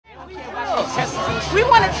We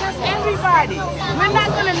want to test everybody. We're not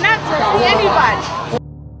going to not test anybody.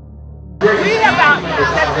 We about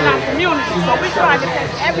protecting our community, so we're trying to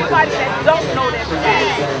test everybody that don't know their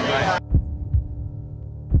status.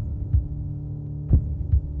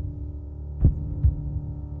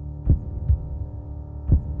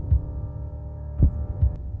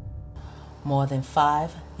 More than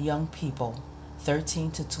 5 young people,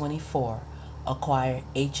 13 to 24, acquire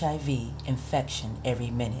HIV infection every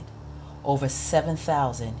minute, over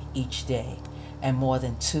 7,000 each day, and more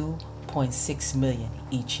than 2.6 million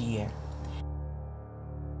each year.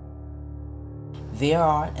 There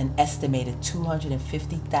are an estimated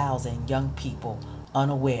 250,000 young people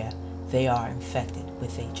unaware they are infected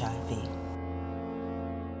with HIV.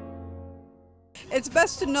 It's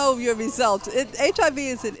best to know your results. HIV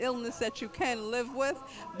is an illness that you can live with,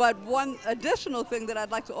 but one additional thing that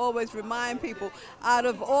I'd like to always remind people, out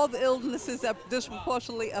of all the illnesses that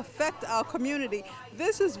disproportionately affect our community,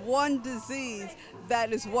 this is one disease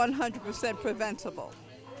that is 100% preventable.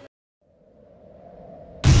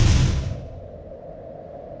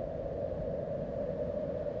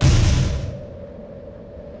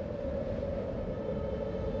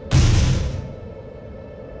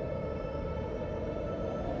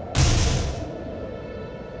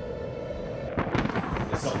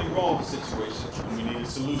 Something wrong with the situation, and we need a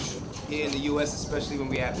solution. Here in the U.S., especially when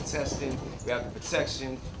we have the testing, we have the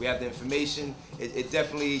protection, we have the information, it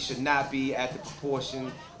definitely should not be at the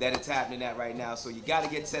proportion that it's happening at right now. So you got to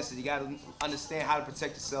get tested, you got to understand how to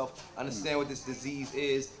protect yourself, understand what this disease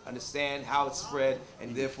is, understand how it's spread,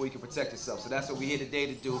 and therefore you can protect yourself. So that's what we're here today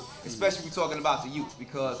to do, especially we're talking about the youth,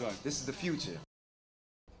 because this is the future.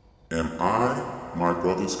 Am I my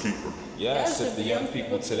brother's keeper? Yes, if the young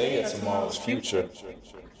people today are tomorrow's future.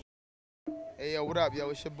 Hey yo, what up,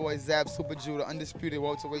 yo? It's your boy Zab Super Jew, the undisputed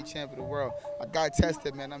welterweight champ of the world. I got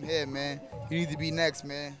tested, man. I'm here, man. You need to be next,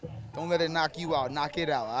 man. Don't let it knock you out. Knock it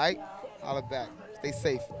out, all right? Holla back. Stay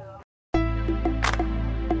safe.